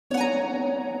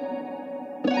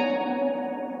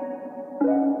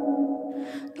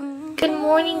Good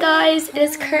morning, guys. It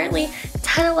is currently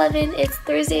 10:11. It's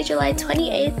Thursday, July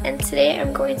 28th, and today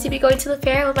I'm going to be going to the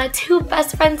fair with my two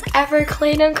best friends ever,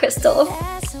 Clayton and Crystal.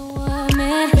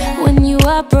 When you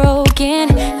are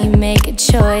broken, you make a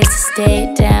choice to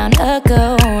stay down or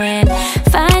go and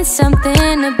find something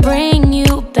to bring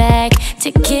you back, to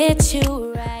get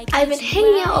you right. I've been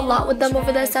hanging out a lot with them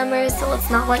over the summer, so it's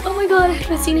not like, oh my god, I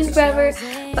haven't seen you in forever,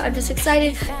 but I'm just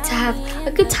excited to have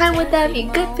a good time with them,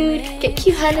 eat good food, get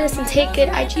cute handles, and take good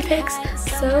IG pics.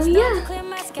 So yeah,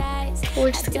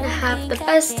 we're just gonna have the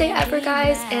best day ever,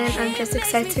 guys, and I'm just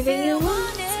excited to bring you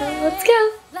along, so let's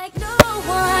go. Like no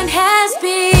one has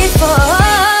before.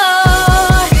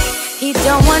 He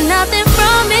don't want nothing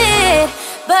from it,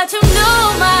 but you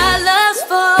know my love's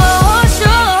for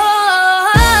sure.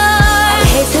 I'd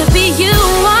hate to be you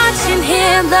watching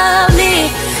him love me.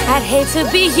 I'd hate to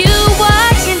be you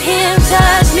watching him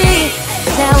touch me.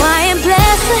 Now I am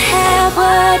blessed to have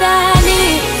what I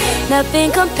need.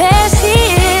 Nothing compares,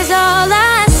 he is all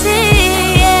I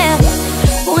see, yeah.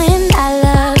 When I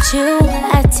loved you,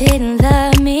 I didn't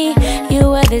love me. You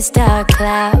were this dark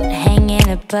cloud hanging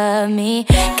above me.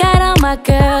 Got all my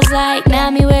girls like,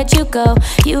 Nami, where'd you go?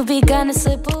 You be gonna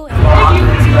slip away. I'm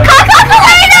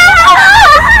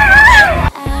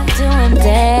doing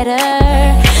better.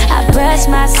 I brush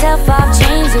myself off,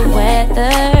 change the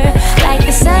weather. Like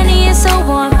the sunny is so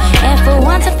warm, and for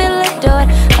once I feel adored.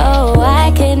 Oh,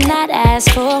 I could not ask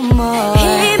for more.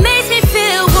 He makes me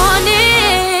feel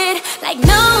wanted, like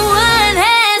no one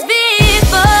has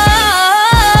before.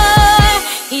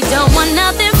 He don't want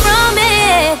nothing from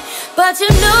it, but you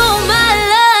know my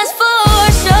love's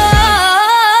for sure.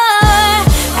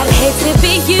 I'd hate to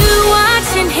be you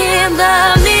watching him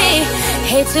love me.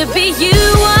 Hate to be you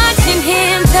watching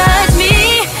him touch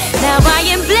me. Now I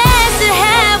am blessed to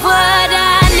have what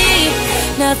I need.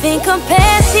 Nothing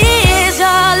compares, he is all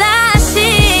I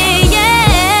see, yeah.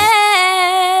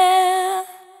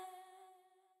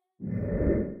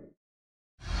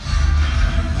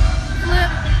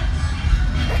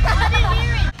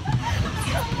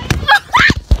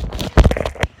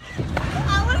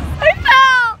 I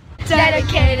fell!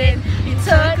 Dedicated, you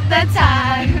took the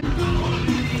time.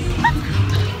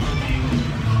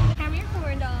 Have your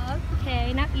corn dog.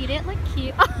 Okay, now eat it like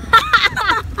cute.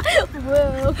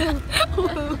 Whoa.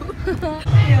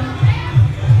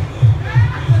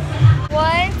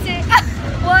 One,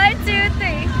 two,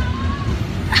 three.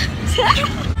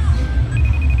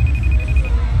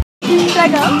 Should I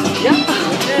go? Yeah.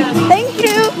 Thank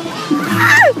you.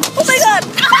 Oh my god.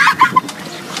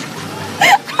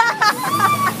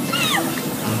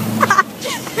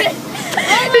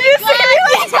 Did you see